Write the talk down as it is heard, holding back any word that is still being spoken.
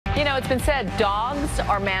You know, it's been said dogs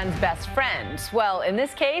are man's best friend. Well, in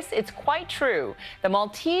this case, it's quite true. The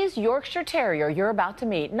Maltese Yorkshire Terrier you're about to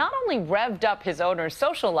meet not only revved up his owner's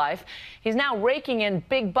social life, he's now raking in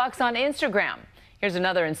big bucks on Instagram. Here's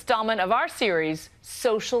another installment of our series,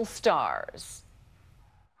 Social Stars.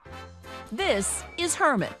 This is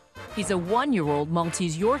Herman. He's a one-year-old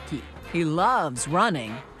Maltese Yorkie. He loves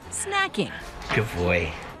running, snacking, Good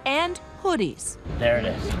boy. and hoodies. There it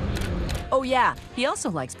is. Oh yeah, he also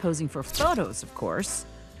likes posing for photos, of course.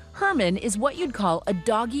 Herman is what you'd call a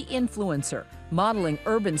doggy influencer. Modeling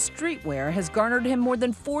urban streetwear has garnered him more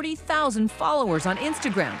than 40,000 followers on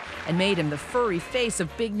Instagram and made him the furry face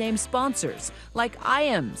of big-name sponsors like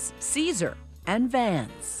Iams, Caesar, and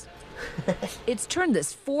Vans. It's turned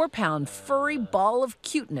this 4-pound furry ball of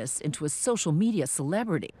cuteness into a social media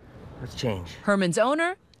celebrity. Let's change. Herman's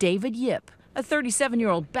owner, David Yip, a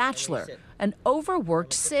 37-year-old bachelor, an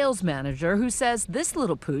overworked sales manager who says this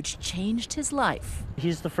little pooch changed his life.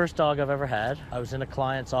 He's the first dog I've ever had. I was in a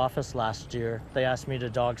client's office last year. They asked me to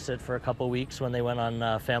dog sit for a couple weeks when they went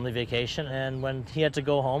on family vacation, and when he had to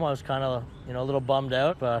go home, I was kind of, a little bummed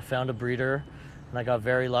out, but I found a breeder. And I got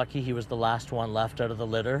very lucky. He was the last one left out of the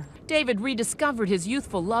litter. David rediscovered his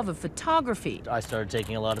youthful love of photography. I started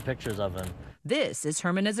taking a lot of pictures of him. This is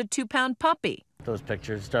Herman as a 2-pound puppy. Those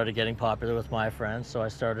pictures started getting popular with my friends, so I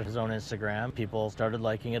started his own Instagram. People started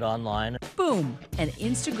liking it online. Boom, an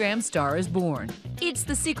Instagram star is born. It's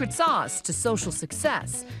the secret sauce to social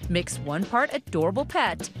success. Mix 1 part adorable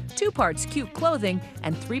pet, 2 parts cute clothing,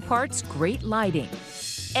 and 3 parts great lighting.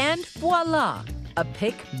 And voila, a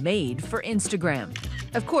pic made for Instagram.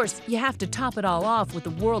 Of course, you have to top it all off with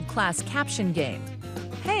a world-class caption game.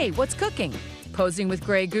 Hey, what's cooking? Posing with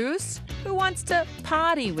Grey Goose? Who wants to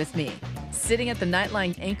potty with me? Sitting at the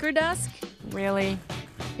Nightline anchor desk? Really?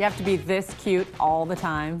 You have to be this cute all the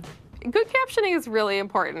time? Good captioning is really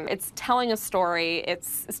important. It's telling a story.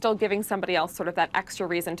 It's still giving somebody else sort of that extra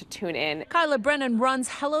reason to tune in. Kyla Brennan runs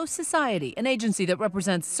Hello Society, an agency that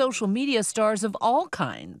represents social media stars of all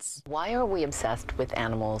kinds. Why are we obsessed with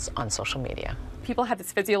animals on social media? People have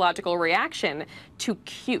this physiological reaction to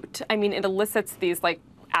cute. I mean, it elicits these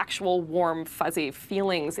actual warm, fuzzy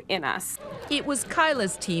feelings in us. It was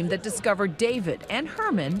Kyla's team that discovered David and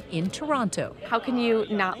Herman in Toronto. How can you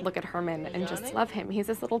not look at Herman and just love him? He's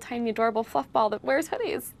this little tiny adorable fluff ball that wears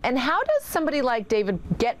hoodies. And how does somebody like David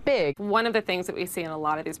get big? One of the things that we see in a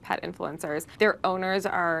lot of these pet influencers, their owners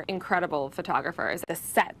are incredible photographers. The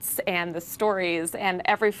sets and the stories and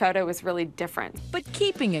every photo is really different. But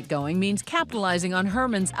keeping it going means capitalizing on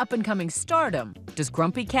Herman's up-and-coming stardom. Does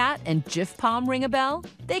Grumpy Cat and Jif Palm ring a bell?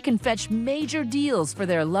 They can fetch major deals for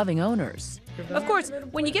their loving owners. Of course,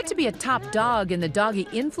 when you get to be a top dog in the doggy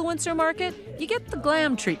influencer market, you get the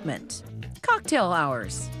glam treatment, cocktail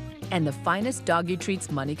hours, and the finest doggy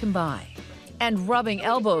treats money can buy. And rubbing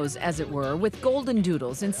elbows, as it were, with golden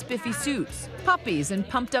doodles in spiffy suits, puppies in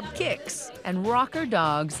pumped-up kicks, and rocker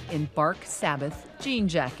dogs in bark Sabbath jean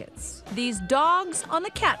jackets. These dogs on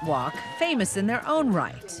the catwalk, famous in their own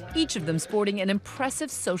right, each of them sporting an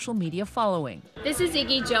impressive social media following. This is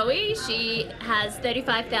Iggy Joey. She has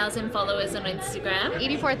 35,000 followers on Instagram.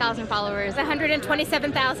 84,000 followers,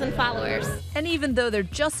 127,000 followers. And even though they're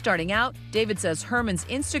just starting out, David says Herman's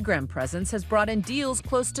Instagram presence has brought in deals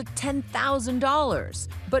close to $10,000.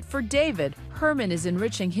 But for David, Herman is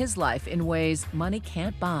enriching his life in ways money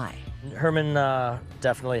can't buy. Herman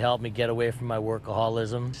definitely helped me get away from my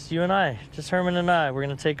workaholism. Just you and I, just Herman and I. We're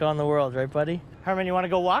gonna take on the world, right, buddy? Herman, you wanna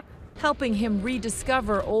go walk? Helping him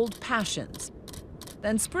rediscover old passions,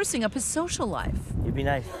 then sprucing up his social life. You'd be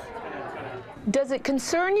nice. Does it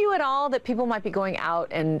concern you at all that people might be going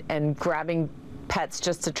out and grabbing pets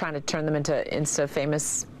just to try to turn them into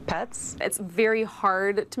Insta-famous pets? It's very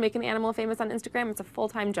hard to make an animal famous on Instagram. It's a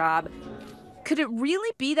full-time job. Could it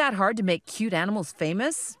really be that hard to make cute animals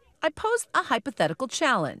famous? I posed a hypothetical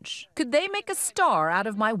challenge. Could they make a star out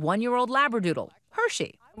of my 1-year-old Labradoodle,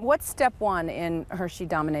 Hershey? What's step 1 in Hershey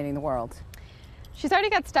dominating the world? She's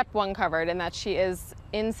already got step 1 covered in that she is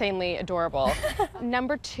insanely adorable.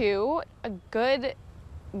 Number 2, a good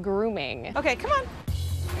grooming. Okay, come on.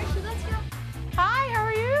 Hershey, let's go. Hi, how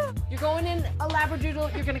are you? You're going in a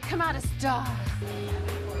Labradoodle. You're going to come out a star.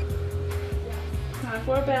 Time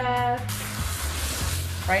for bed.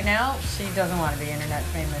 Right now, she doesn't want to be internet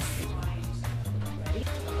famous.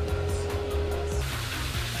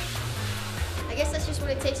 I guess that's just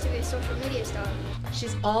what it takes to be a social media star.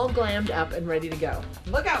 She's all glammed up and ready to go.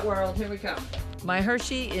 Look out, world. Here we come. My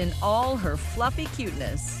Hershey, in all her fluffy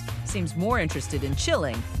cuteness, seems more interested in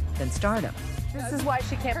chilling than stardom. This is why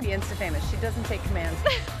she can't be Insta famous. She doesn't take commands.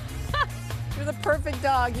 You're the perfect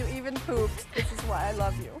dog. You even pooped. This is why I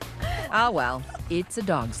love you. Ah, well, it's a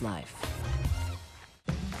dog's life.